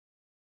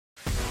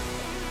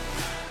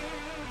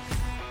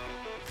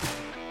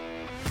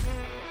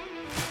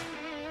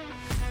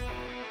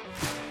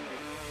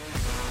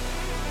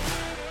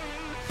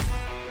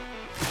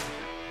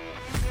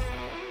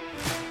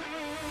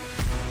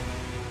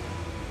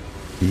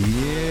Yeah.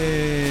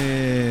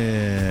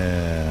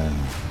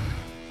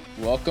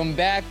 Welcome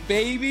back,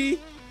 baby.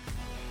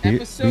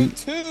 Episode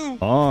 2.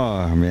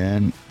 Oh,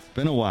 man. It's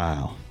been a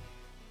while.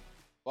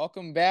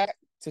 Welcome back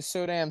to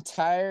So Damn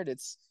Tired.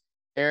 It's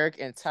Eric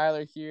and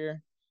Tyler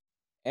here.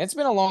 And it's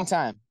been a long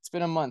time. It's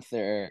been a month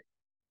there, Eric.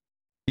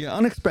 Yeah,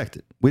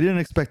 unexpected. We didn't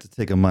expect to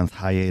take a month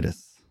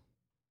hiatus.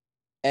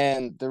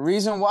 And the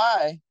reason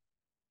why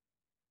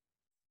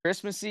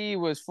Christmas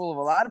Eve was full of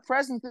a lot of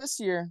presents this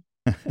year.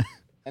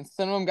 And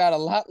some of them got a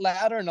lot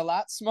louder and a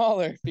lot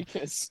smaller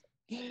because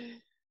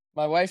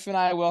my wife and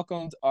I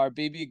welcomed our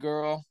baby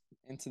girl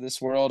into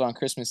this world on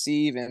Christmas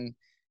Eve. And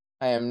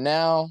I am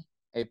now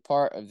a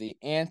part of the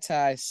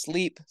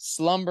anti-sleep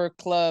slumber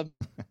club.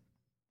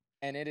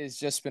 And it has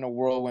just been a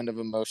whirlwind of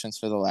emotions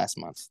for the last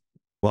month.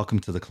 Welcome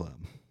to the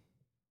club.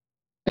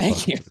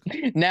 Thank you.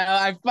 Now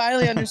I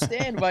finally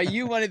understand why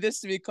you wanted this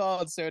to be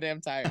called So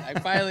Damn Tired. I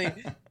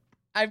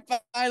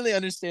finally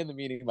understand the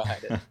meaning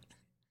behind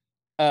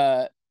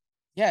it.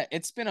 Yeah,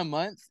 it's been a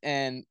month,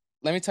 and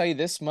let me tell you,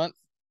 this month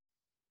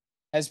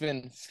has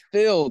been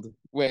filled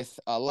with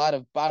a lot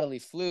of bodily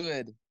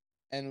fluid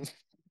and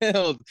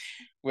filled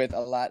with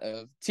a lot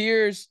of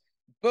tears,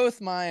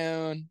 both my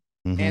own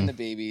and the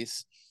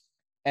baby's,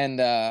 and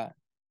a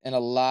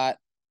lot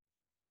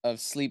of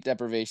sleep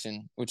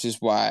deprivation, which is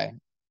why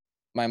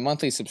my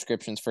monthly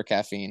subscriptions for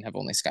caffeine have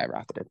only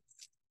skyrocketed.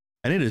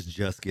 And it is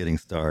just getting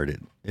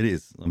started. It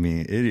is. I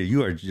mean,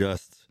 you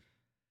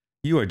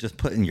are just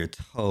putting your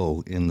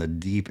toe in the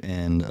deep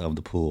end of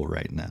the pool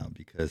right now,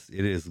 because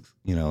it is,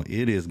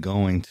 it's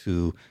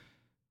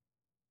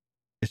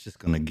just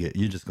going to get,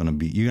 you're going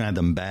to have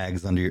them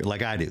bags under your,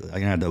 like I do. I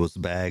have those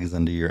bags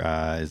under your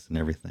eyes and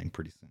everything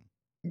pretty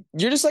soon.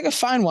 You're just like a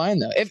fine wine,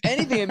 though. If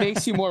anything, it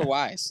makes you more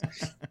wise.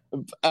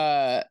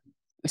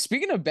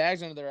 Speaking of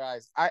bags under their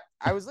eyes,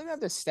 I was looking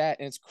at this stat,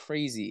 and it's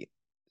crazy.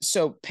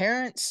 So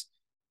parents,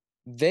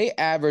 they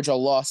average a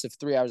loss of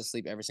 3 hours of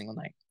sleep every single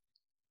night,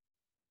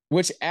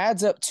 which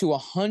adds up to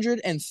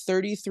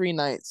 133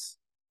 nights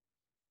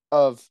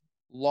of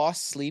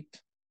lost sleep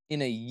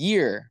in a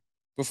year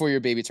before your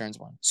baby turns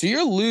 1. So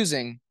you're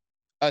losing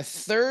a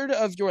third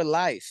of your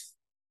life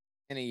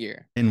in a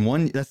year.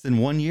 That's in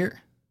 1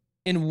 year?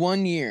 In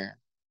 1 year.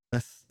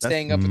 That's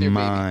staying up with your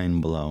baby.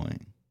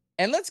 Mind-blowing.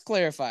 And let's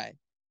clarify,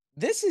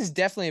 this is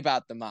definitely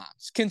about the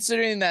moms,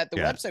 considering that the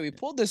website we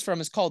pulled this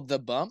from is called The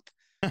Bump.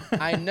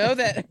 I know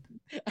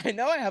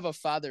I have a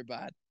father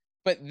bod,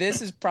 but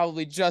this is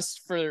probably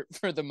just for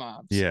the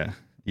moms. Yeah.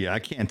 I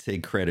can't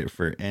take credit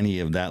for any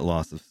of that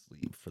loss of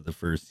sleep for the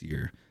first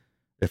year.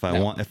 If I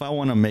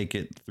want to make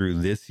it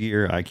through this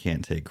year, I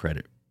can't take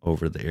credit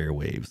over the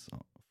airwaves for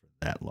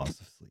that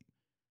loss of sleep.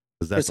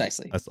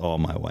 Precisely. That's all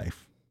my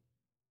wife.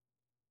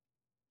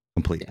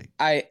 Completely.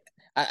 Yeah.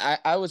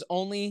 I was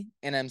only,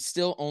 and I'm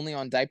still only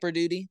on diaper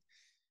duty,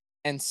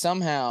 and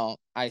somehow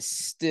I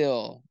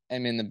still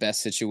am in the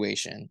best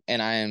situation,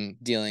 and I am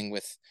dealing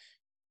with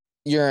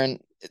urine.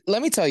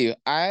 Let me tell you,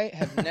 I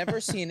have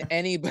never seen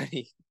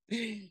anybody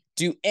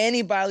do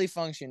any bodily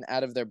function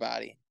out of their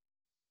body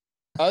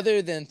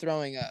other than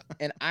throwing up.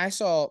 And I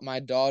saw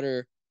my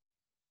daughter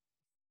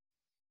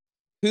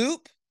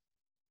poop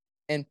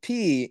and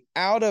pee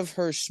out of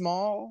her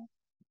small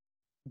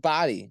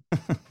body.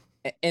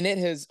 And it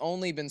has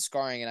only been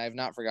scarring, and I have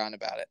not forgotten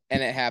about it.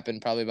 And it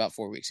happened probably about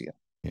 4 weeks ago.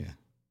 Yeah.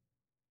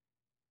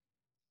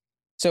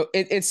 So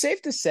it's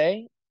safe to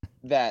say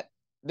that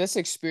this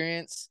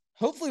experience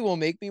hopefully will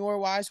make me more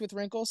wise with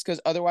wrinkles, because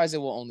otherwise it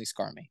will only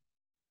scar me.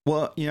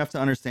 Well, you have to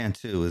understand,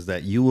 too, is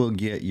that you will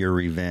get your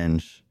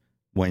revenge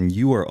when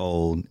you are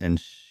old, and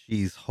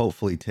she's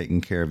hopefully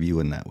taking care of you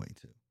in that way,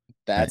 too.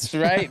 That's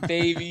right,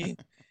 baby.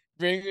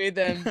 Bring me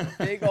them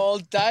big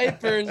old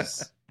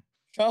diapers.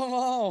 Come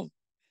on.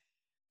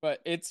 But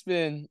it's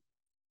been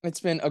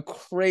a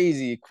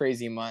crazy,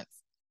 crazy month,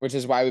 which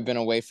is why we've been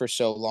away for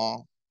so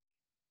long.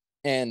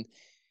 And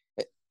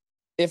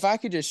if I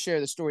could just share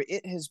the story,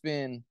 it has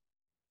been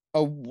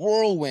a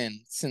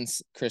whirlwind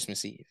since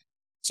Christmas Eve.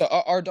 So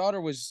our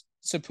daughter was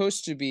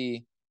supposed to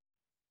be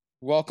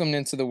welcomed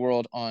into the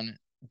world on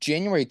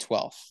January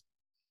 12th.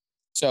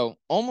 So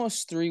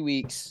almost 3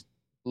 weeks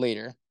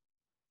later,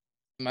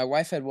 my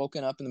wife had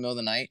woken up in the middle of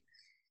the night,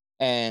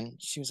 and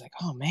she was like,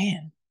 "Oh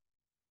man,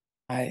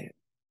 I'm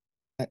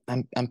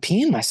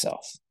peeing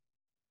myself."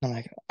 I'm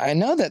like, I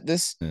know that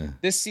this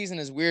season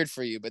is weird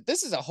for you, but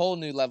this is a whole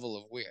new level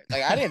of weird.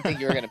 Like, I didn't think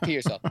you were gonna pee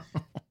yourself.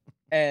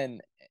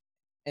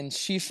 And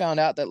she found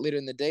out that later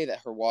in the day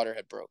that her water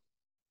had broke.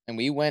 And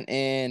we went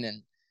in,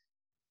 and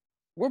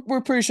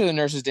we're pretty sure the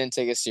nurses didn't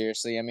take it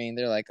seriously. I mean,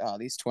 they're like, "Oh,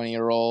 these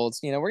 20-year-olds,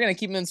 we're gonna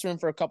keep them in this room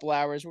for a couple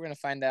hours. We're gonna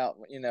find out,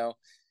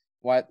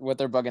 what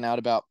they're bugging out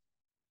about."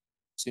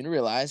 Soon to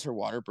realize her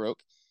water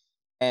broke.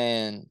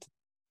 And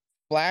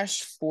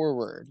flash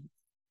forward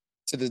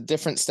to the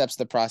different steps of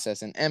the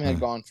process, and M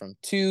had gone from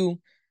 2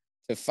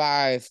 to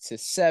 5 to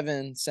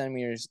 7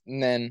 centimeters,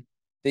 and then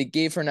they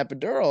gave her an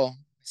epidural.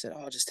 I said,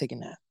 "Oh, just take a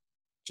nap.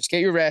 Just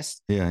get your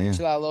rest. Yeah.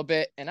 Chill out a little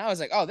bit." And I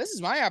was like, "Oh, this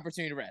is my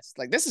opportunity to rest.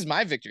 Like, this is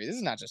my victory. This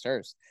is not just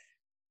hers."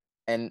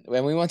 And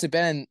when we went to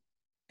bed,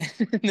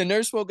 And the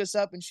nurse woke us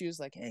up and she was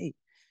like, "Hey,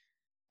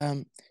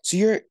 so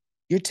you're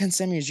 10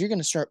 centimeters. You're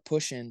gonna start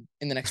pushing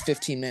in the next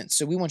 15 minutes.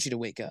 So we want you to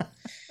wake up."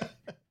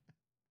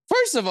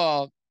 First of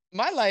all,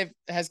 my life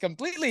has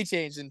completely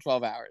changed in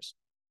 12 hours.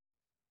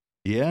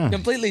 Yeah.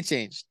 Completely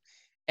changed.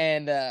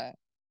 And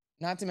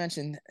not to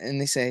mention, and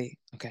they say,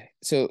 okay,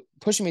 so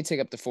pushing may take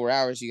up to 4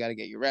 hours. You got to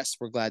get your rest.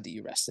 We're glad that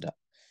you rested up.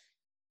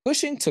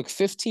 Pushing took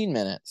 15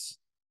 minutes.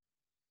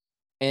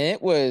 And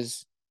it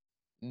was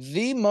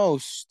the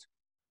most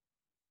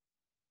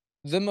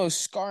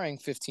scarring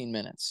 15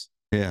 minutes.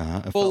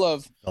 Yeah. Full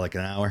of like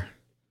an hour.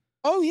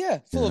 Oh yeah,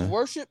 full of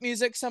worship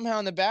music somehow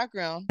in the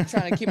background,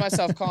 trying to keep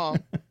myself calm.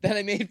 That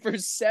I made for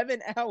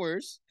 7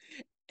 hours,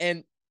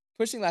 and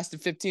pushing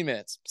lasted 15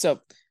 minutes.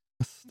 So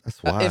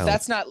that's wild.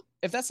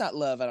 If that's not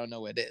love, I don't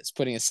know what it is.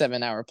 Putting a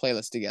 7-hour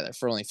playlist together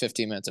for only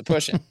 15 minutes of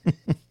pushing.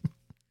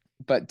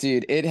 But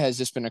dude, it has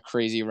just been a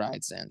crazy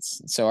ride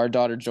since. So our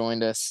daughter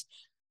joined us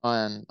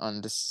on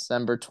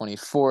December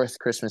 24th,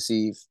 Christmas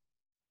Eve,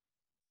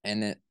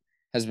 and it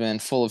has been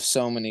full of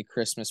so many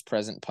Christmas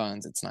present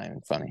puns. It's not even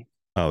funny.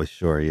 Oh,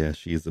 sure. Yeah,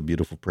 she's a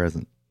beautiful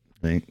present.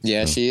 Right?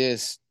 Yeah, so, she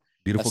is.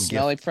 Beautiful a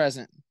smelly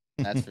present.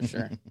 That's for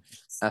sure.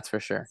 That's for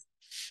sure.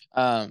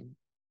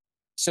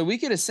 So we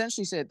could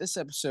essentially say that this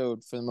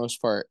episode, for the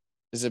most part,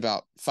 is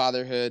about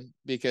fatherhood,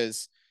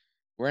 because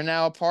we're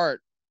now a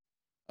part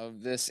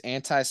of this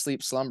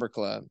anti-sleep slumber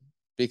club.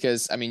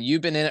 Because, I mean,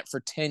 you've been in it for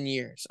 10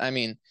 years. I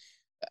mean,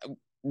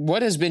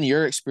 what has been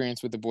your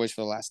experience with the boys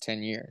for the last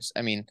 10 years?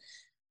 I mean,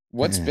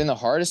 what's been the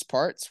hardest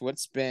parts?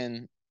 What's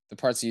been the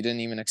parts that you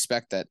didn't even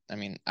expect that, I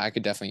mean, I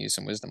could definitely use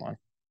some wisdom on?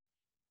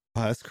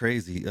 Oh, that's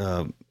crazy.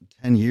 10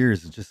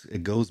 years,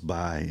 it goes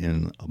by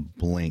in a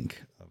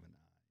blink of an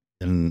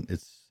eye. And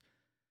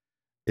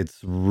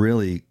it's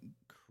really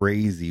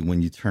crazy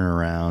when you turn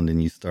around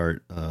and you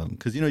start,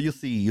 because you'll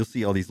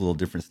see all these little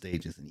different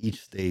stages, and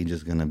each stage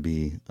is going to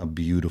be a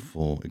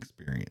beautiful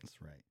experience,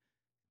 right?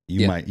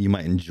 You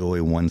might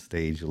enjoy one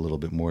stage a little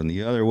bit more than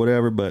the other,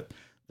 whatever, but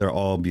they're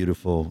all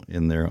beautiful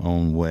in their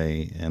own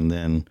way. And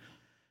then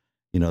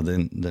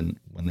then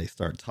when they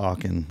start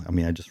talking, I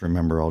mean, I just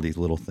remember all these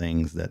little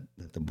things that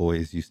the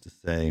boys used to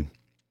say,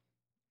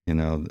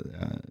 when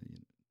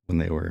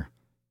they were,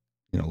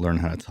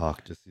 learning how to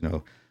talk, just,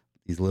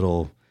 these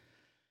little,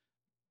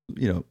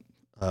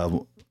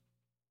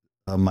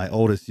 my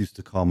oldest used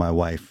to call my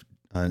wife,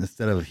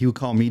 he would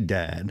call me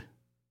dad,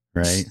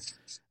 right?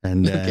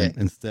 And then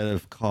instead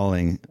of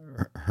calling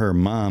her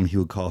mom, he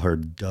would call her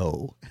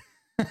dough.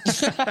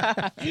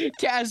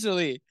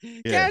 Casually.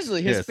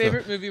 His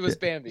favorite movie was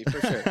Bambi,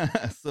 for sure.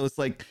 So it's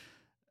like,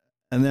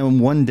 and then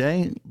one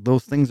day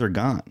those things are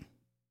gone.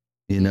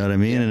 You know what I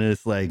mean? Yeah. And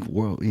it's like,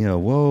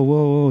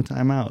 whoa,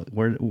 time out.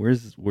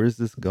 Where's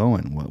this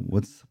going?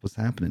 What's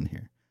happening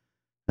here?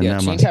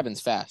 And change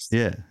happens fast.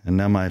 Yeah, and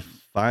now my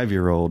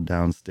 5-year-old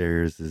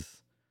downstairs is,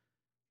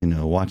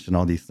 watching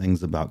all these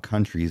things about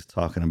countries,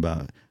 talking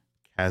about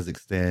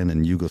Kazakhstan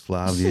and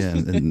Yugoslavia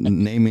and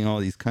naming all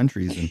these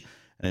countries,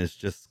 and it's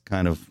just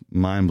kind of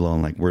mind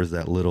blowing. Like, where's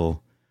that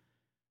little,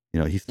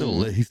 he's still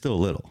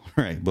little,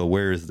 right? But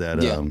where is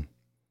that,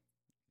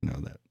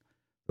 that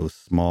those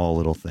small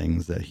little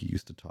things that he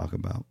used to talk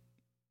about?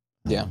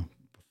 Before.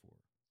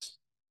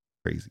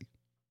 Crazy.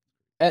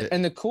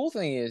 And the cool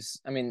thing is,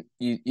 I mean,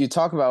 you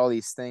talk about all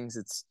these things.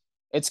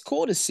 It's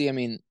cool to see, I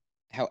mean,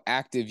 how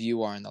active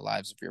you are in the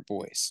lives of your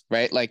boys,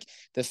 right? Like,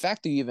 the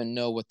fact that you even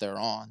know what they're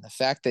on, the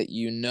fact that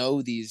you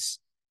know these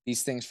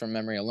things from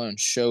memory alone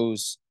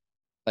shows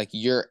like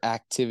your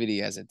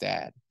activity as a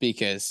dad.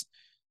 Because,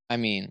 I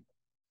mean,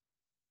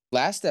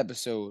 last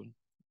episode,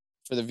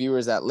 for the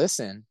viewers that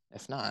listen,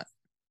 if not,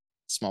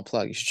 small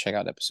plug, you should check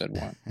out episode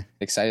 1.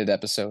 Excited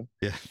episode.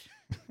 Yeah.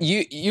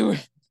 You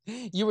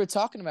were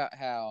talking about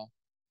how,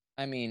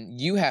 I mean,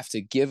 you have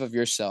to give of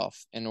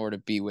yourself in order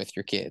to be with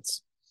your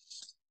kids.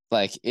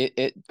 Like,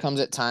 it comes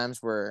at times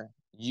where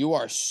you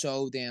are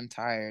so damn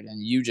tired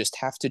and you just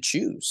have to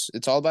choose.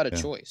 It's all about a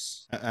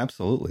choice.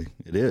 Absolutely.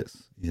 It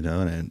is,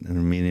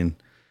 and meaning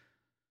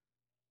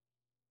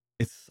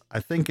I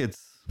don't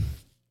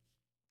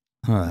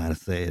know how to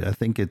say it. I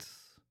think it's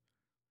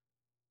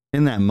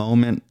in that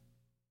moment,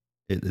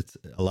 it's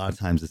a lot of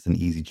times it's an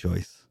easy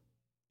choice,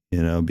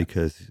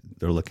 because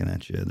they're looking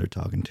at you, they're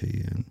talking to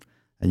you,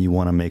 and you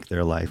want to make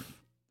their life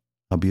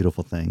a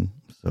beautiful thing.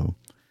 So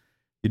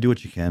you do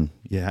what you can.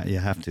 Yeah, you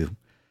have to.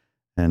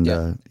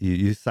 And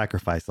you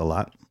sacrifice a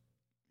lot,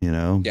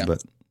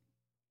 but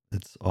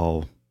it's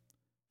all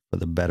for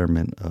the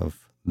betterment of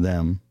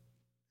them.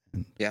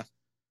 And I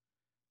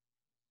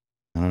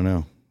don't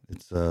know.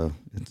 It's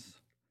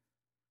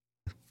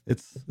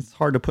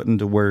hard to put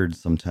into words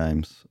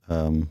sometimes,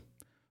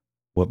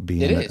 what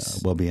being a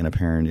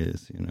parent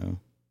is,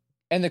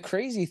 And the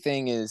crazy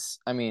thing is,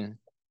 I mean,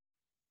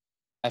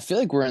 I feel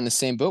like we're in the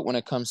same boat when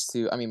it comes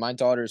to, I mean, my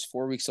daughter is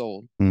 4 weeks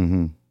old,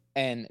 and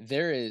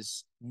there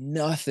is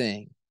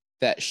nothing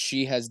that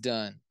she has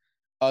done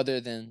other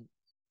than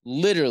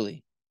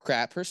literally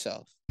crap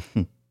herself,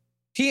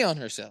 pee on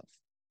herself,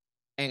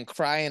 and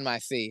cry in my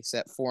face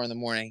at 4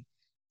 a.m.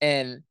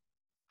 And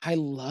I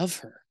love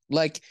her.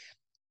 Like,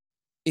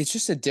 it's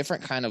just a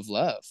different kind of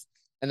love.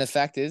 And the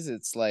fact is,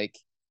 it's like,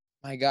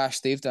 my gosh,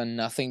 they've done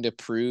nothing to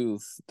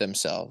prove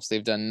themselves.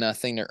 They've done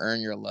nothing to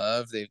earn your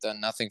love. They've done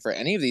nothing for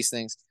any of these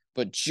things.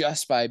 But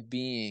just by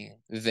being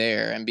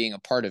there and being a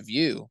part of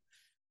you,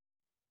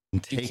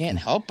 And you can't taking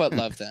help but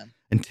love them.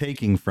 and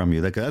taking from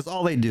you. That's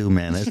all they do,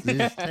 man. They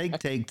just take,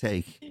 take,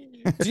 take.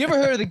 Do you ever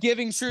heard of the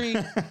Giving Tree?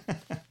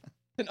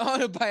 An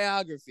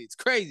autobiography. It's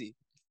crazy.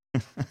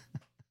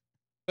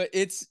 But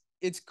it's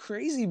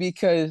crazy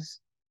because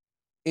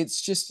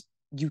it's just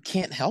you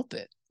can't help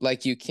it.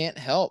 Like you can't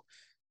help.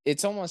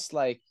 It's almost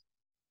like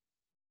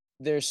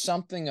there's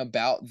something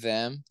about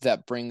them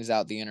that brings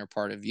out the inner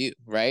part of you,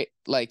 right?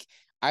 Like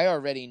I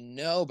already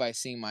know by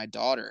seeing my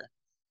daughter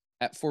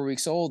at 4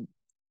 weeks old,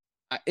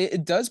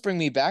 it does bring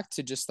me back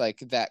to just like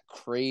that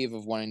crave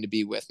of wanting to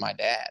be with my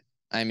dad.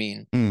 I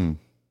mean, Mm.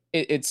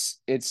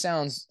 it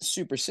sounds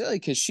super silly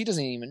because she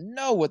doesn't even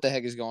know what the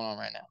heck is going on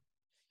right now.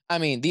 I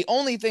mean, the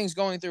only things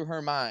going through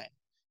her mind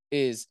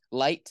is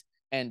light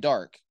and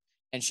dark,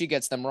 and she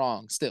gets them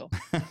wrong still.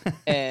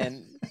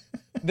 And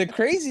the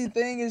crazy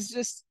thing is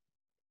just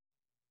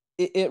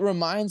it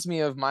reminds me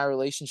of my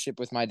relationship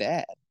with my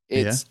dad.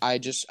 Yeah.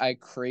 I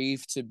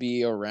crave to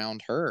be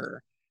around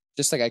her,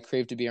 just like I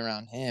crave to be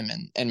around him,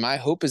 and my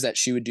hope is that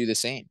she would do the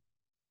same.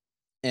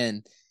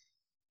 And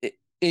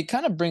it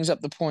kind of brings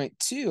up the point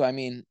too. I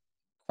mean,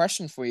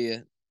 question for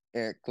you,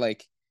 Eric,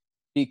 like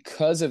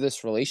because of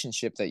this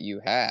relationship that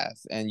you have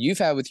and you've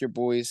had with your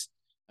boys,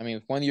 I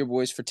mean, one of your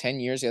boys for 10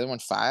 years, the other one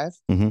 5.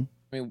 Mm-hmm.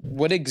 I mean,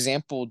 what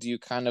example do you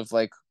kind of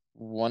like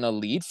want to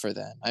lead for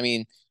them? I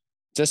mean,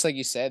 just like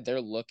you said,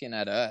 they're looking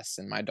at us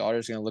and my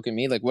daughter's going to look at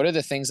me. Like, what are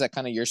the things that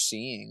kind of you're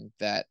seeing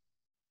that,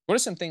 what are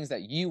some things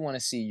that you want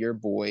to see your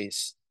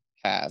boys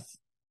have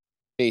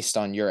based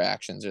on your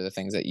actions or the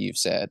things that you've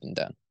said and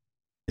done?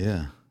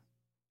 Yeah.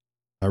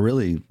 I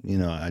really,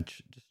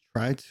 just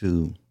try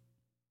to.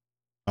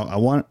 I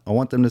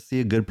want them to see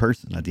a good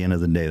person at the end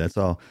of the day. That's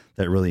all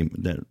that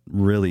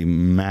really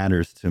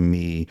matters to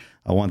me.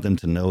 I want them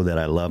to know that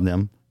I love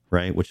them,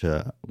 right? Which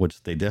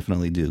they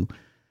definitely do.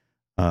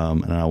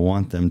 And I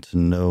want them to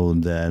know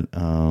that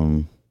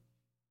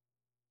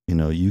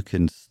you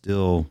can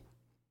still,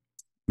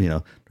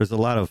 there's a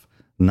lot of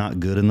not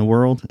good in the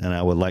world, and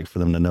I would like for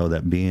them to know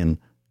that being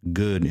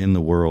good in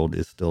the world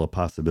is still a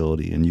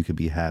possibility, and you can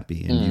be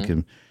happy,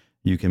 and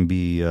you can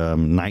be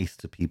nice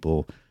to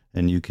people,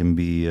 and you can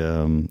be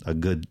a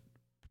good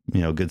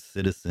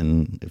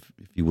citizen, if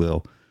you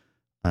will,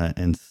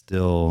 and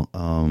still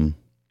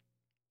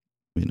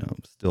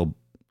still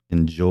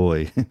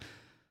enjoy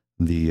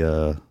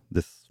the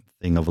this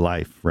thing of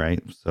life,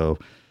 right? So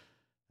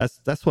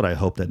that's what I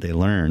hope that they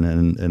learn,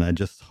 and I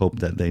just hope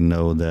that they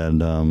know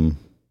that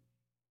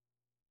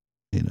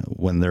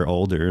when they're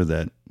older,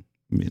 that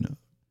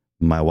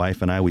my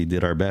wife and I, we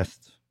did our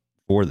best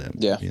for them.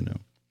 Yeah.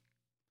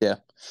 Yeah.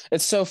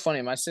 It's so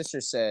funny. My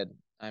sister said,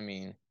 I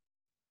mean,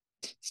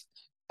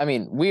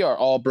 we are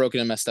all broken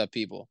and messed up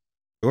people.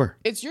 Sure.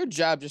 It's your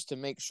job just to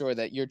make sure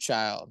that your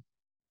child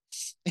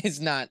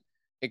is not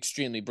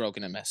extremely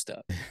broken and messed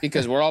up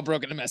because we're all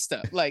broken and messed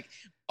up. Like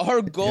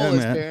our goal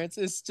as parents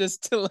is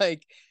just to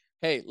like,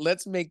 hey,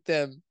 let's make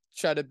them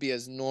try to be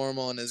as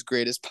normal and as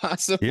great as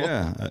possible.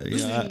 Yeah.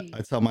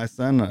 I tell my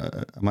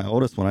son, my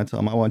oldest one, I tell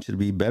him, I want you to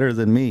be better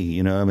than me.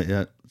 I mean,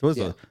 there was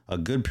a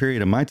good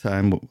period of my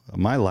time,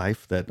 my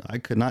life, that I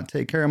could not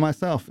take care of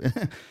myself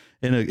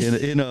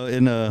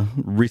in a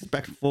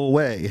respectful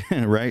way.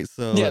 Right.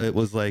 So it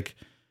was like,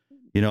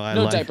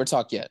 no diaper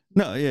talk yet.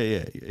 No.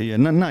 Yeah.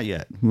 Not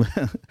yet.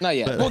 Not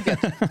yet. We'll get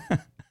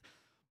there.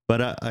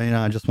 But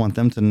I just want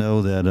them to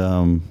know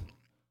that,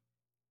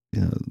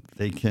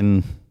 they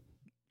can,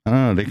 I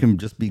don't know, they can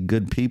just be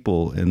good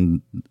people,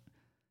 and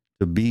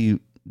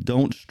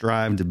don't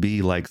strive to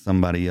be like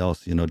somebody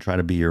else, try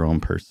to be your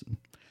own person.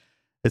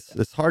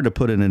 It's hard to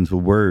put it into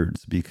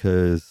words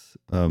because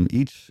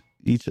each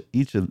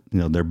of,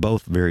 they're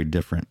both very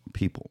different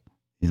people,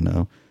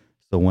 so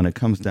when it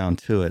comes down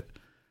to it,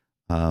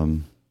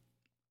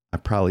 I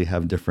probably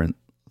have different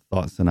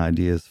thoughts and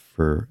ideas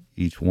for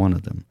each one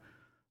of them.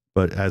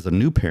 But as a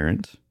new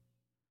parent,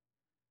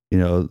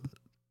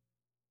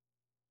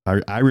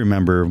 I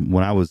remember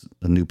when I was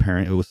a new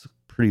parent, it was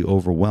pretty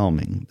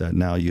overwhelming that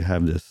now you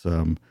have this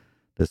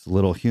this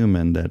little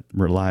human that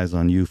relies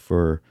on you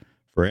for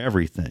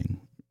everything,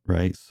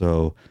 right?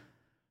 So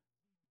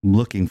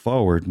looking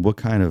forward, what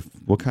kind of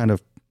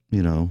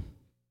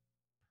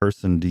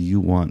person do you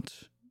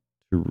want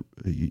to,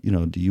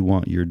 do you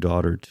want your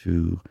daughter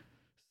to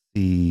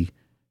see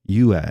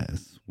you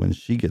as when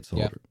she gets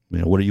older?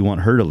 Yeah. What do you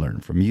want her to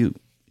learn from you?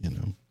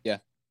 Yeah.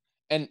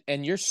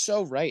 And you're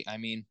so right. I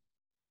mean,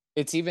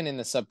 it's even in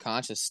the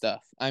subconscious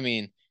stuff. I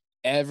mean,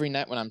 every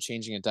night when I'm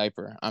changing a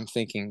diaper, I'm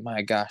thinking,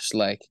 my gosh,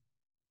 like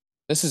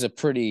this is a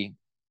pretty,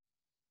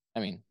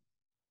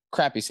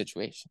 crappy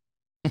situation.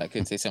 I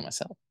could say so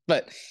myself,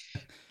 but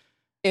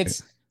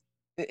it's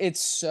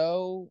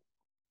so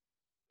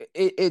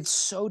it's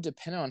so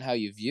dependent on how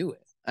you view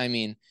it. I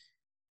mean,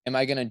 am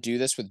I going to do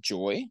this with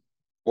joy,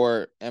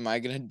 Or am I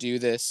going to do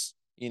this,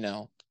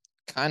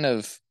 kind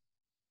of,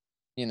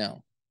 you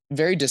know,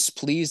 very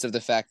displeased of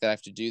the fact that I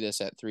have to do this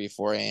at 3,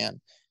 4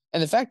 a.m.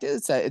 And the fact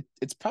is that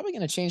it's probably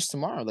going to change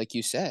tomorrow, like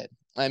you said.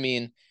 I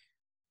mean,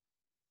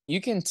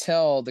 you can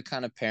tell the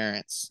kind of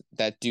parents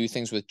that do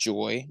things with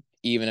joy,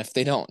 even if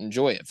they don't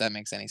enjoy it, if that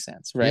makes any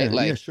sense, right?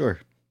 Yeah, yeah, Like, sure.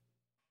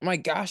 my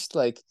gosh,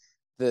 like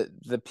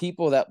the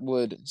people that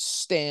would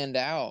stand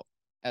out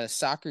at a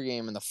soccer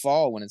game in the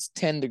fall when it's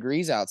 10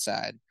 degrees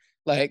outside,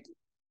 like,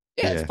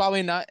 yeah, it's Yeah,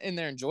 probably not in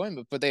their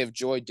enjoyment, but they have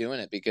joy doing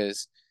it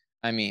because,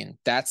 I mean,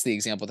 that's the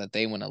example that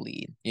they want to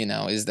lead,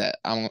 is that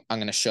I'm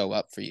going to show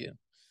up for you.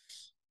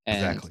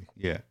 And exactly.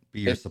 Yeah,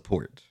 be your it,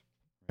 support,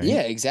 right?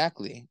 yeah,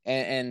 exactly.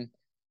 And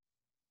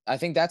I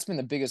think that's been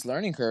the biggest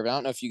learning curve. I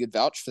don't know if you could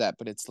vouch for that,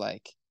 but it's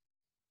like,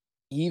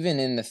 even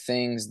in the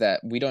things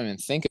that we don't even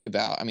think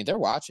about, I mean, they're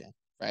watching,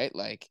 right?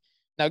 Like,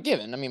 now,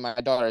 I mean, my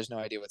daughter has no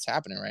idea what's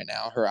happening right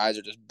now. Her eyes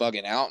are just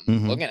bugging out and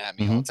Mm-hmm. looking at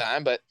me all Mm-hmm. the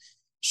time, but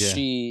Yeah,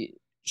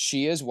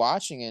 she is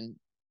watching, and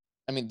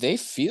I mean, they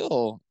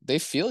feel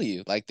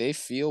you, like they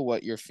feel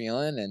what you're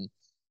feeling, and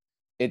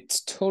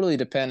it's totally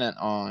dependent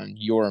on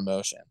your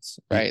emotions,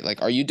 yeah, right?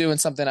 Like, are you doing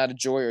something out of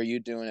joy, or are you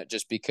doing it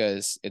just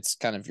because it's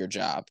kind of your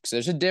job? Because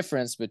there's a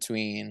difference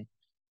between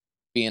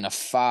being a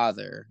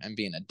father and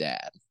being a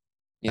dad.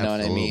 You know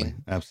what I absolutely,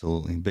 mean?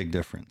 absolutely, big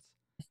difference.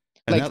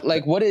 And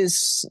Like what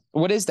is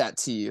that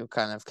to you,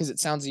 kind of? Because it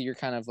sounds like you're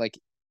kind of like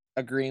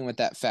agreeing with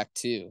that fact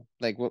too.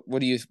 Like, what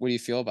do you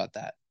feel about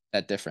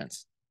that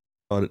difference?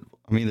 but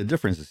I mean, the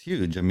difference is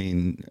huge. I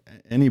mean,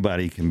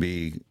 anybody can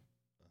be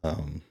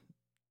um,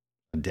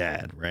 a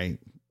dad, right?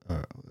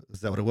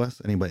 Is that what it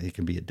was? Anybody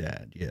can be a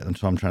dad. Yeah. And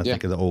so I'm trying to Yeah.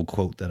 think of the old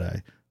quote that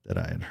I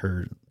had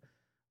heard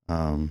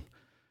um,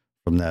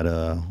 from that.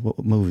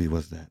 What movie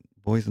was that?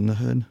 Boys in the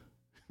Hood.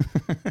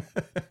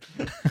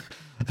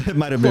 It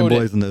might have been Quote it.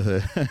 Boys in the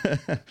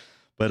Hood.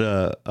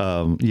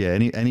 But yeah,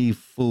 any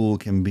fool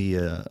can be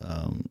a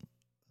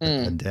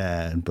Mm,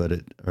 dad, but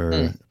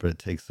mm, it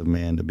takes a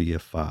man to be a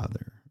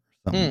father,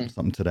 mm.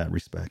 something to that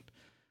respect.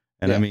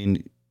 And I Yeah.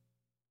 mean,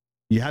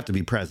 you have to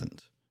be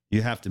present.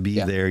 You have to be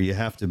Yeah. there. You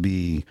have to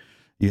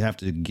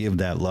give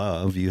that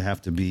love. You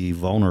have to be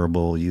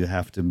vulnerable. You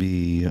have to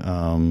be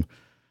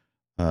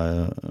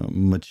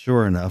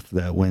mature enough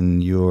that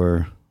when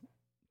you're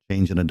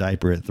changing a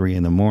diaper at 3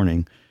 in the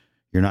morning,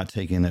 you're not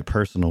taking it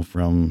personal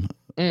from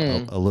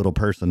Mm. a little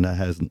person that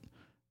has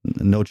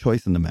no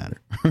choice in the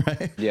matter,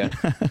 right? Yeah.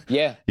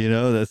 Yeah.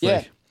 That's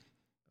Yeah. like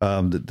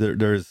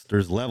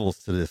there's levels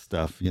to this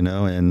stuff,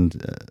 and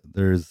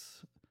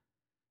there's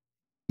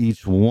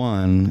each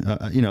one,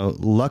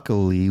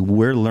 luckily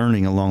we're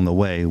learning along the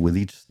way with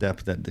each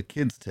step that the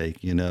kids take,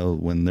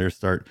 when they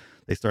start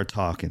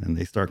talking and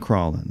they start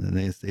crawling and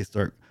they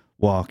start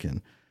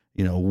walking,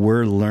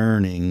 we're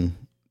learning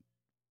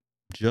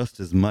just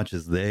as much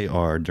as they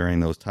are during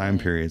those time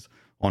Mm. periods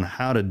on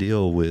how to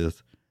deal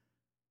with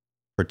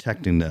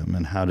protecting them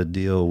and how to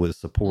deal with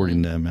supporting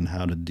Mm. them and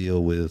how to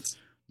deal with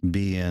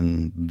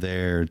being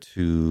there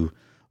to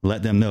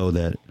let them know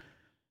that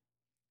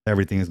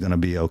everything is going to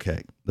be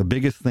okay. The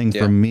biggest thing for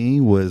Yeah. me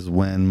was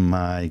when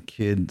my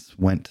kids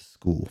went to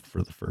school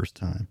for the first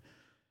time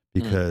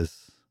Mm.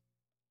 because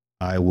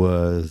I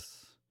was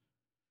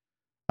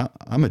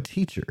I'm a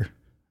teacher.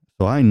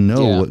 So I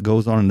know Yeah. what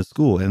goes on in the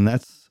school, and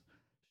that's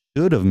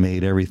should have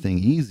made everything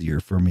easier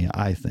for me,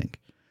 I think.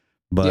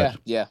 But Yeah.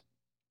 Yeah.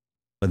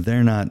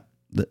 they're not,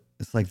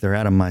 it's like they're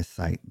out of my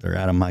sight. They're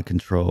out of my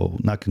control.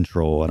 Not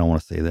control, I don't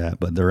want to say that,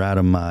 but they're out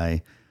of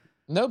my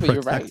No, but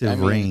you're right. I protective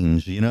mean,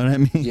 range. You know what I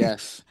mean?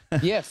 yes.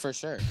 Yeah, for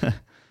sure.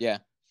 Yeah.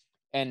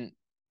 And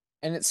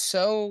and it's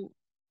so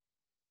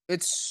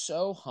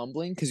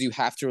humbling because you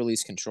have to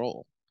release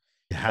control,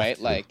 You have right?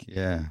 to. Like,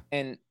 Yeah.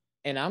 and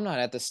I'm not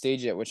at the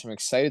stage yet, which I'm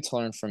excited to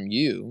learn from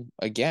you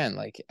again,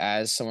 like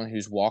as someone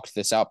who's walked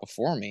this out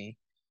before me,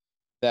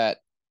 that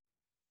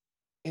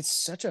it's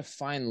such a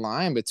fine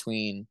line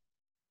between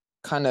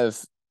kind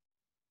of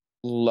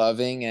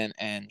loving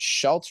and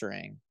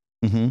sheltering,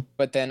 Hmm.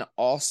 but then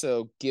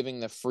also giving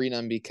the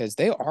freedom because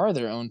they are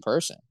their own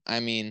person. I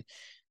mean,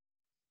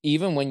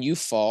 even when you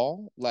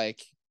fall,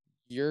 like,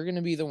 you're going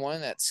to be the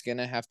one that's going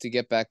to have to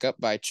get back up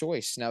by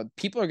choice. Now,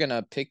 people are going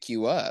to pick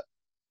you up,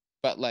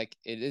 but like,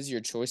 it is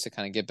your choice to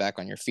kind of get back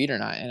on your feet or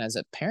not. And as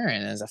a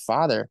parent, as a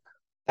father,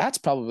 that's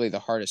probably the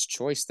hardest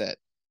choice, that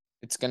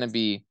it's going to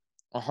be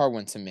a hard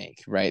one to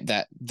make, right?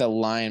 That the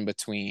line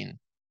between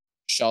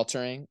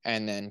sheltering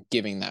and then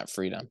giving that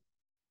freedom.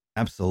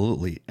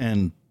 Absolutely.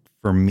 And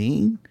for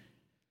me,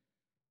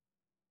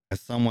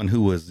 as someone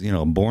who was,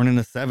 born in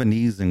the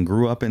 70s and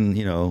grew up in,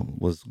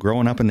 was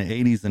growing up in the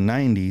 80s and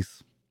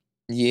 90s,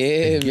 it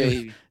Yeah, gives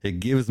baby. it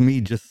gives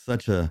me just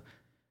such a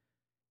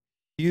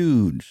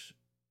huge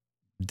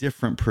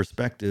different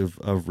perspective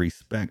of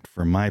respect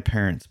for my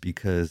parents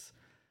because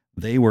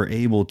they were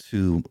able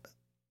to,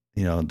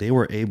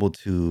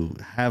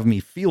 have me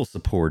feel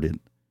supported,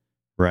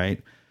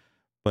 right?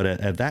 But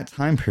at that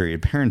time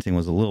period, parenting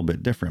was a little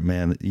bit different,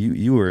 man.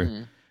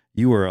 Mm,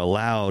 You were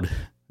allowed,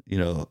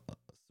 a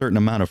certain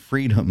amount of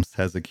freedoms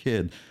as a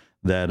kid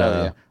that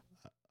oh yeah.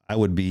 I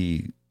would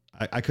be.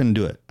 I couldn't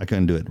do it. I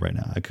couldn't do it right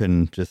now. I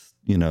couldn't just,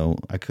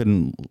 I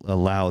couldn't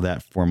allow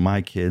that for my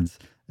kids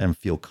and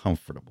feel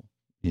comfortable,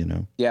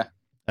 Yeah.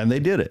 And they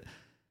did it.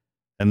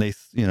 And they,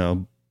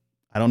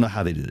 I don't know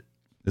how they did it,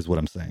 is what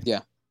I'm saying.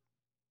 Yeah.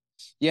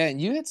 Yeah.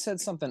 And you had said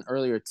something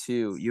earlier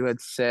too. You had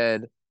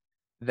said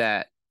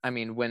that, I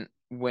mean,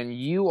 when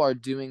you are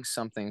doing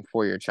something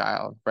for your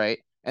child, right?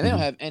 And they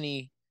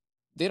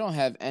don't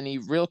have any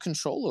real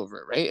control over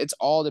it, right? It's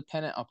all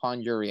dependent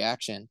upon your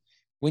reaction.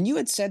 When you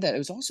had said that, it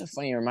was also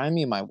funny. It reminded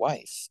me of my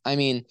wife. I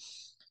mean,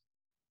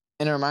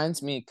 and it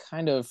reminds me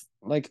kind of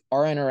like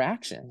our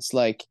interactions.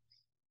 Like,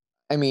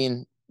 I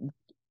mean,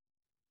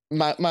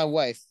 my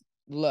wife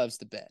loves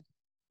the bed,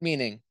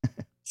 meaning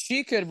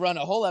she could run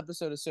a whole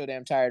episode of So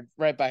Damn Tired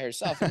right by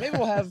herself, and maybe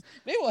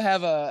we'll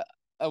have a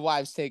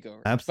wives takeover.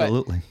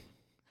 Absolutely.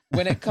 But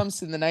when it comes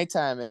to the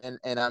nighttime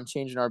and I'm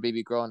changing our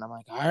baby girl, and I'm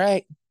like, all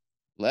right,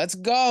 let's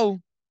go,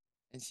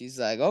 and she's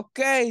like,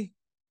 okay,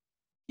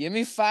 give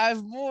me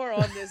 5 more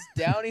on this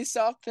downy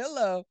soft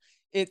pillow.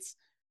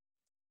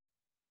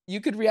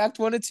 You could react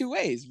one of two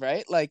ways,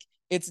 right? Like,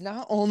 it's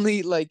not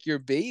only like your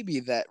baby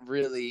that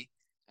really,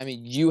 I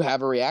mean, you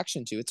have a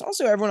reaction to. It's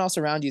also everyone else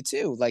around you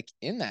too, like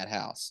in that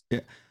house.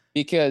 Yeah.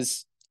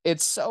 Because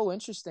it's so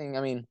interesting.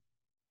 I mean,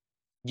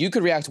 you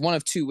could react one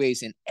of two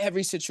ways in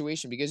every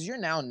situation because you're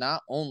now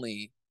not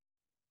only,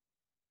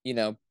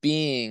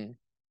 being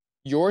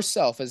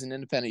yourself as an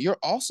independent, you're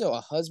also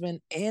a husband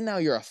and now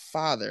you're a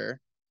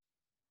father.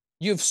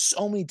 You have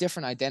so many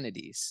different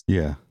identities.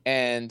 Yeah.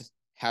 And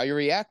how you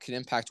react can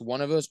impact one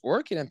of those or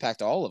it can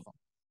impact all of them.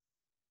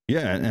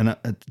 Yeah. And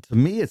to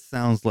me, it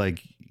sounds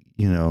like,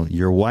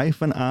 your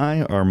wife and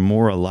I are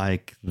more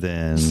alike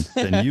than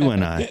you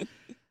and I.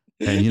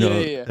 And,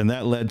 and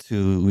that led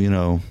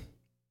to,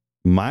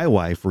 my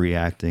wife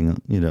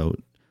reacting,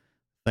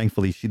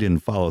 thankfully she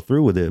didn't follow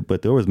through with it,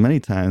 but there was many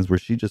times where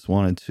she just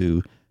wanted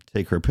to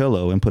take her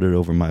pillow and put it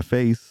over my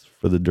face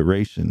for the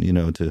duration,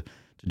 to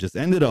just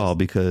end it all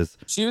because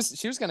she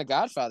was going to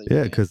godfather.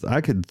 Yeah. Cause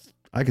I could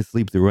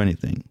sleep through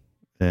anything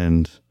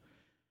and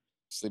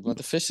sleeping with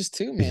the fishes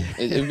too, man.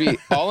 It'd be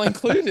all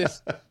included.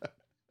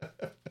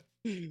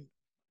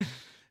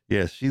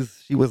 Yeah.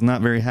 She was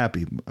not very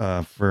happy,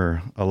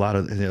 for a lot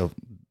of,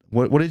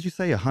 what did you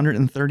say?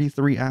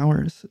 133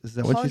 hours? Is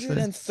that what you said?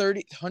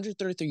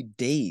 133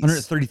 days.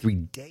 133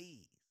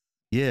 days.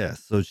 Yeah.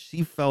 So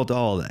she felt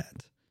all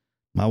that.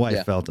 My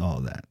wife felt all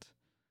that.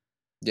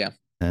 Yeah.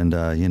 And,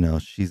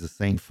 she's a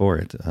saint for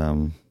it.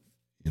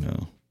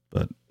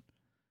 But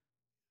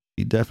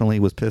she definitely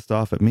was pissed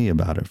off at me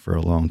about it for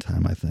a long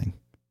time, I think.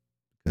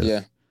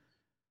 Yeah.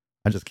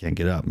 I just can't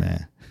get up,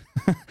 man.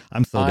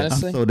 I'm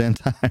so damn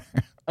tired.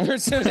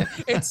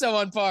 It's so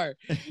on par.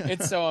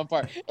 It's so on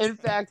par. In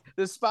fact,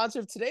 the sponsor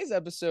of today's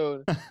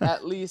episode,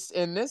 at least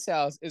in this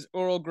house, is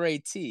Oral Grey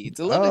tea. It's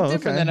a little bit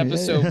different than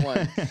episode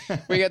 1.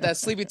 We got that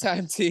sleepy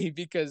time tea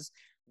because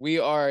we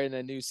are in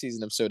a new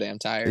season of So Damn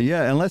Tired.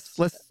 Yeah, and let's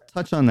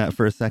touch on that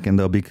for a second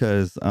though,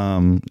 because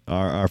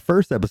our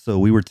first episode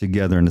we were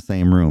together in the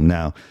same room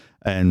now,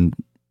 and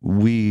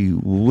we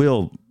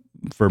will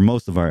for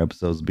most of our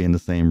episodes be in the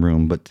same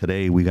room. But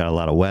today we got a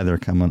lot of weather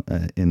coming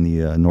in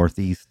the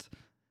Northeast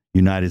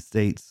United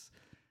States.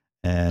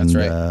 And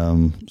that's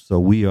right. So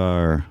we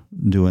are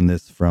doing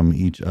this from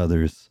each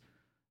other's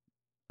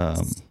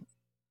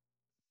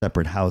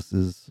separate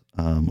houses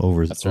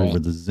over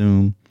the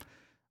Zoom.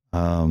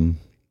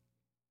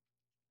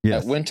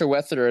 Yes. That winter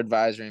weather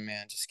advisory,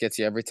 man, just gets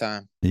you every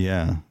time.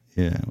 Yeah.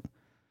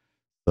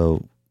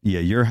 So yeah,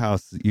 your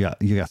house, you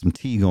got some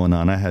tea going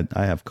on. I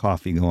have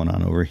coffee going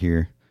on over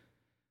here.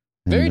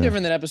 Very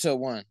different than episode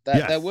 1.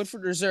 That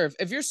Woodford Reserve.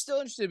 If you're still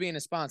interested in being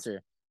a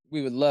sponsor,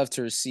 we would love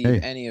to receive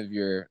any of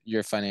your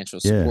financial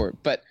support.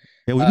 But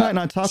we might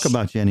not talk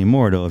about you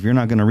anymore, though. If you're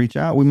not going to reach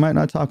out, we might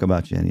not talk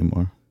about you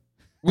anymore.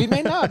 We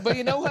may not, but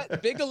you know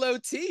what? Bigelow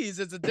Teas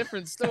is a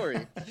different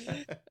story.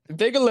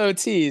 Bigelow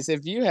Teas,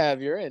 if you have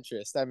your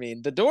interest, I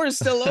mean, the door is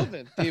still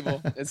open,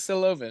 people. It's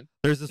still open.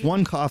 There's this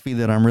one coffee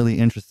that I'm really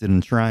interested in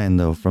trying,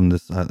 though, from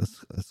this.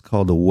 It's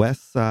called the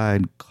West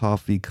Side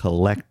Coffee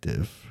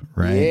Collective,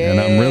 right? Yeah, and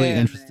I'm really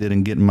interested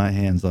in getting my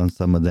hands on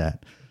some of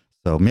that.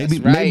 So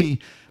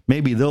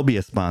maybe they'll be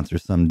a sponsor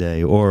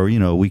someday, or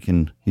we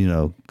can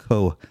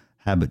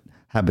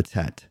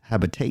habitate.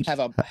 Have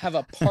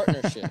a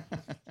partnership.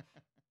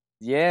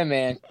 Yeah,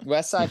 man.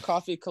 Westside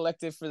Coffee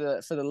Collective, for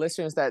the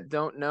listeners that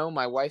don't know,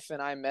 my wife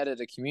and I met at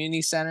a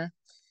community center,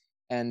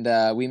 and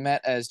we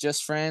met as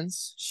just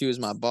friends. She was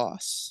my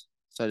boss.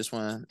 So I just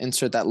want to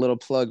insert that little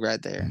plug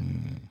right there.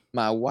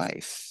 My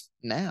wife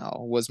now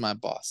was my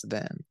boss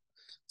then.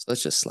 So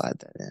let's just slide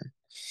that in.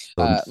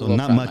 So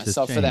not much has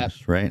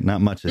changed, right?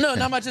 Not much has changed.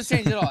 Not much has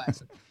changed at all,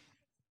 actually.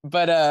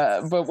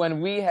 But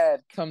when we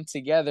had come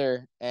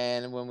together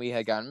and when we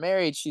had gotten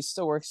married, she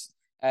still works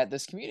at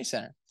this community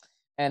center.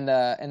 And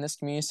this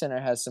community center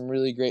has some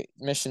really great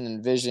mission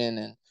and vision.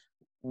 And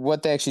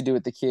what they actually do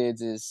with the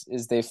kids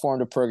is they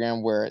formed a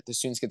program where the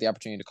students get the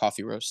opportunity to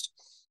coffee roast.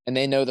 and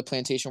they know the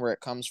plantation where it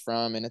comes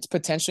from, and it's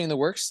potentially in the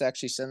works to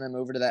actually send them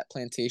over to that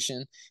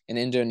plantation in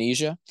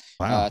Indonesia,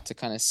 Wow. to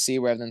kind of see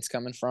where everything's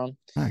coming from.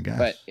 My gosh.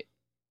 But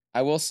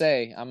I will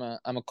say I'm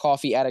a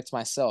coffee addict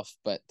myself,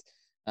 but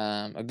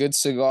a good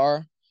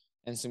cigar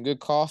and some good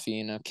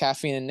coffee,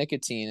 caffeine and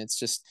nicotine,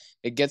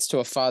 it gets to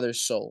a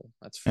father's soul.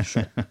 That's for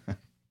sure.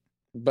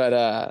 But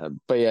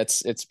yeah,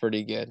 it's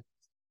pretty good.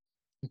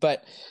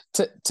 But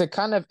to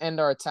kind of end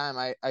our time,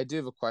 I do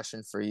have a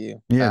question for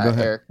you. Yeah, go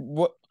ahead. Eric.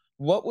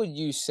 What would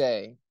you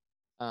say?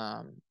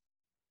 I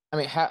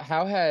mean,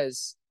 how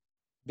has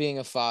being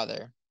a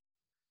father,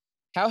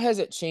 how has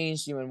it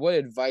changed you, and what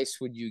advice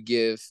would you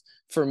give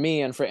for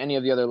me and for any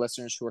of the other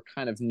listeners who are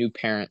kind of new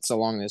parents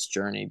along this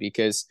journey?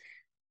 Because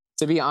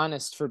to be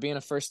honest, for being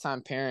a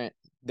first-time parent,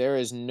 there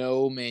is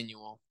no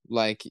manual.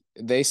 Like,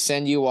 they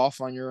send you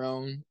off on your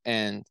own,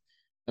 and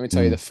let me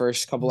tell you, the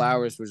first couple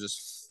hours was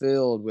just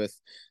filled with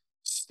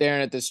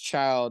staring at this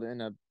child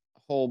in a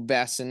whole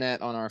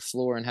bassinet on our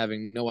floor and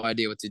having no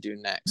idea what to do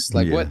next.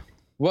 Like,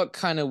 what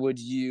kind of would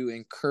you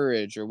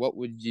encourage, or what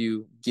would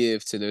you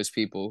give to those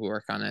people who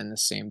are kind of in the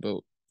same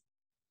boat?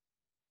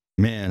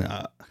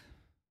 Man,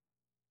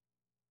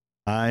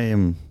 I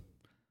am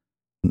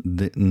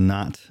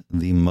not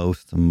the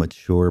most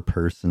mature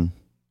person,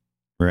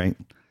 right?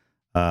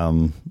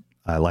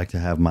 I like to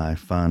have my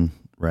fun,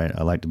 right?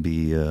 I like to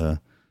be,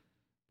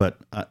 but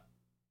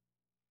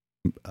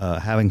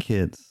having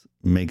kids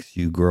makes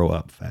you grow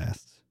up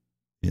fast,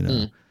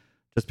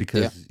 just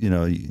because,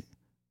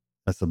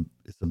 it's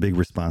a big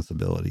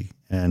responsibility,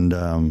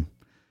 and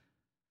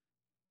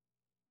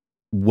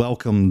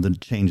welcome the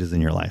changes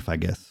in your life, I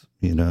guess.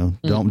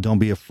 Don't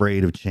be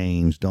afraid of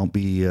change. Don't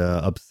be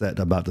upset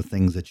about the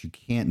things that you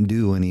can't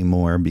do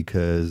anymore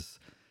because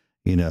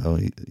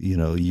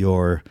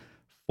your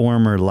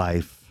former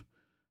life,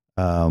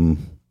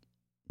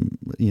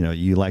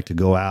 you like to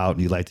go out,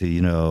 you like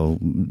to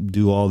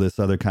do all this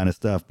other kind of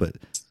stuff, but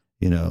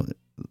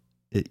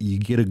you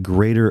get a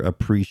greater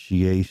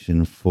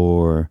appreciation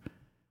for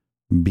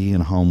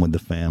being home with the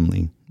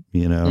family,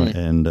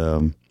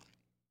 and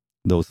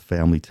those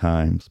family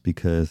times,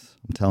 because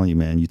I'm telling you,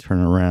 man, you turn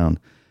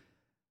around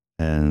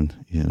and,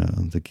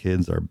 the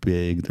kids are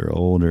big, they're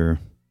older,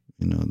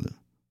 they're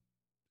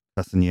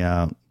cussing you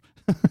out.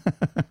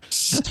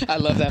 I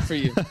love that for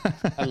you.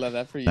 I love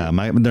that for you.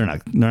 They're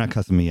not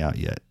cussing me out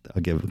yet.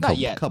 I'll give it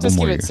a couple Just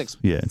more give it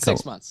years.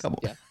 6 months.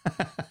 Yeah.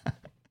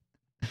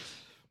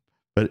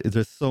 But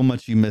there's so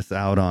much you miss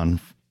out on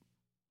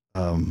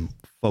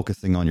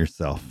focusing on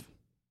yourself,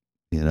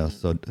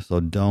 so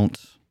don't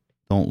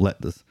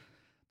let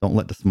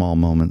the small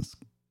moments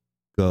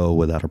go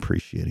without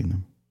appreciating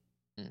them.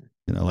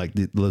 Like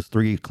those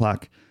 3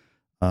 o'clock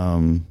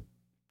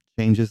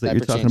changes that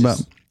you're talking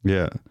about.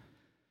 Yeah.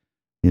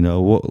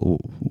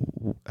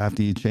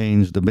 After you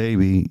change the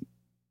baby,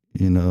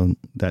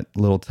 that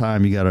little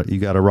time you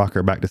gotta rock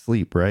her back to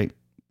sleep, right?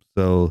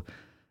 So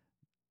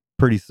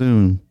pretty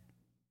soon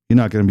you're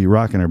not going to be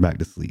rocking her back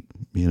to sleep,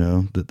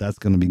 that's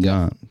going to be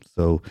gone.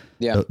 So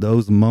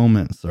those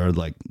moments are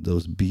like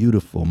those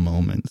beautiful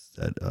moments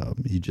that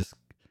you just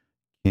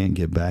can't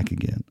get back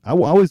again. I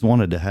always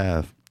wanted to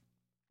have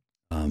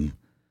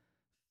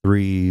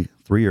 3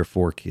 or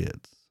 4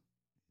 kids,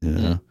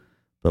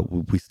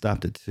 but we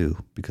stopped at 2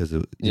 because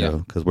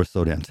because we're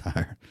so damn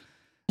tired.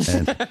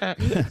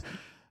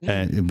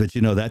 And but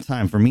that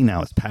time for me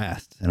now is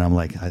past, and I'm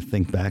like, I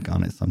think back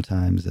on it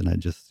sometimes, and I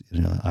just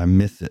I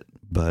miss it,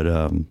 but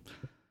I'm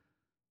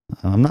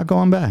not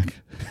going back.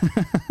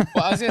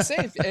 Well, I was gonna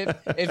say,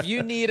 if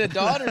you need a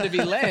daughter to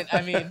be lent,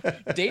 I mean,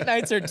 date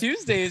nights are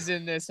Tuesdays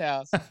in this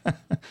house.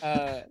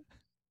 Oh,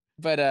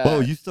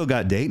 you still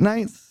got date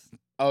nights?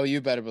 Oh,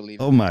 you better believe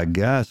it. Oh my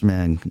gosh,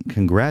 man.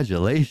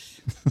 Congratulations.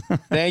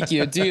 Thank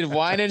you, dude.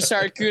 Wine and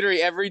charcuterie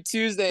every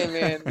Tuesday,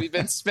 man. We've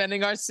been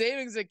spending our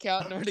savings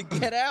account in order to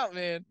get out,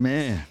 man.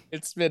 Man.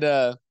 It's been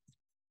yeah,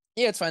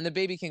 it's fine. The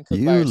baby can cook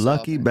you by herself.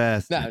 Lucky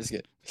bastard. No, I'm just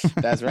kidding.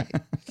 That's right.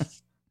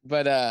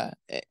 But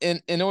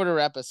in order to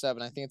wrap us up,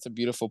 and I think it's a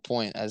beautiful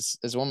point, as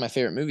one of my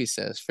favorite movies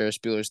says, Ferris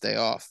Bueller's Day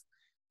Off,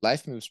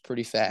 life moves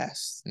pretty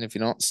fast. And if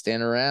you don't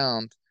stand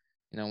around,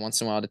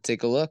 once in a while to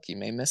take a look, you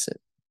may miss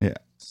it. Yeah.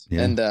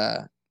 And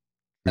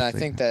I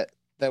think that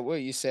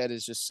what you said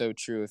is just so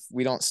true. If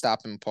we don't stop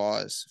and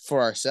pause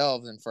for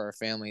ourselves and for our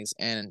families,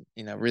 and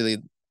really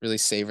really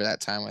savor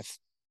that time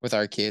with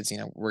our kids,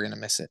 we're gonna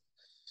miss it.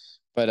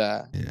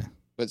 But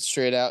but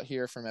straight out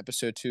here from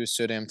episode 2 is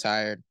So Damn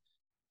Tired,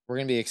 we're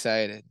gonna be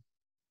excited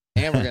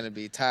and we're gonna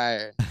be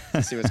tired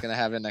to see what's gonna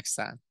happen next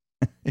time.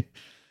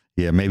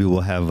 Yeah, maybe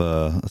we'll have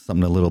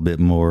something a little bit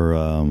more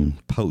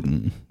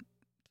potent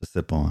to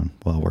sip on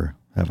while we're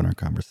having our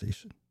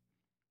conversation.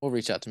 We'll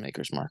reach out to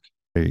Maker's Mark.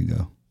 There you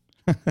go.